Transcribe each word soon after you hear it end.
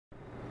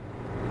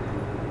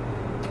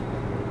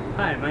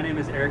Hi, my name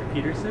is Eric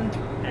Peterson,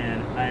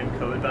 and I am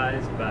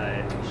co-advised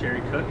by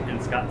Sherry Cook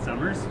and Scott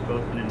Summers,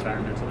 both in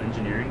environmental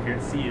engineering here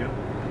at CU,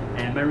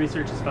 and my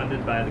research is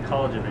funded by the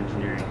College of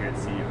Engineering here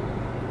at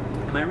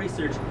CU. My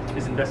research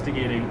is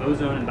investigating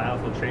ozone and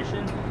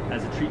biofiltration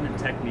as a treatment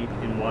technique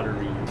in water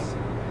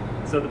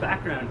reuse. So the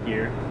background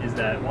here is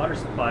that water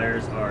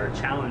suppliers are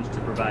challenged to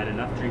provide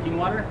enough drinking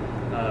water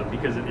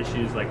because of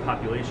issues like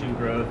population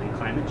growth and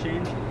climate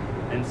change.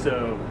 And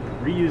so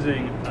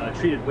reusing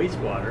treated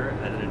wastewater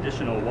as an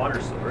additional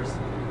water source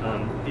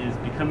is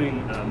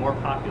becoming more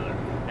popular.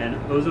 And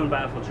ozone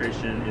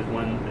biofiltration is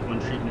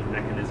one treatment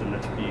mechanism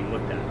that's being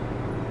looked at.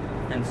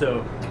 And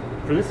so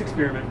for this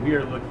experiment, we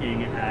are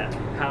looking at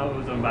how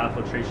ozone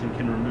biofiltration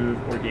can remove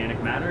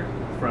organic matter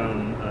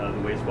from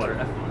the wastewater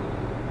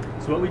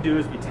effluent. So what we do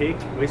is we take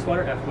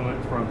wastewater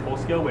effluent from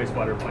full-scale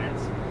wastewater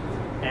plants,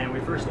 and we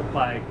first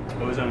apply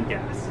ozone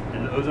gas.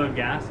 And the ozone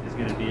gas is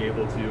going to be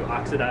able to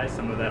oxidize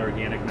some of that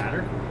organic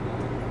matter,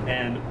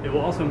 and it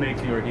will also make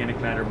the organic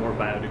matter more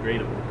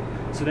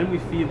biodegradable. So then we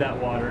feed that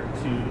water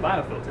to the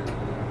biofilter.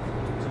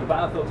 So the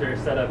biofilter is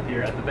set up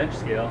here at the bench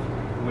scale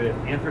with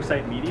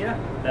anthracite media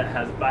that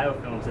has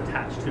biofilms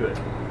attached to it.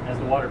 As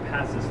the water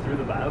passes through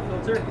the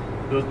biofilter,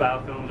 those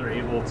biofilms are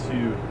able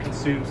to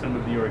consume some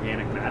of the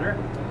organic matter,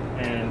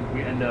 and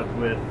we end up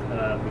with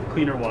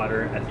cleaner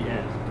water at the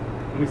end.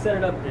 And we set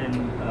it up in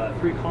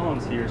 3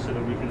 columns here so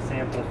that we can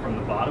sample from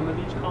the bottom of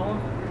each column,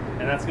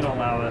 and that's going to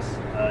allow us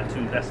to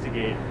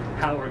investigate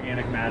how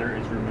organic matter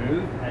is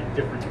removed at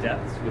different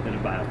depths within a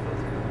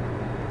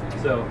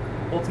biofilter. So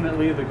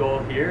ultimately the goal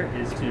here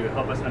is to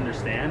help us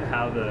understand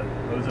how the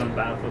ozone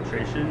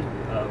biofiltration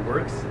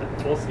works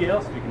at full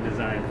scale, so we can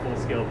design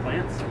full-scale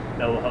plants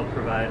that will help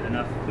provide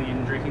enough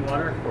clean drinking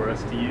water for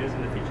us to use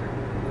in the future.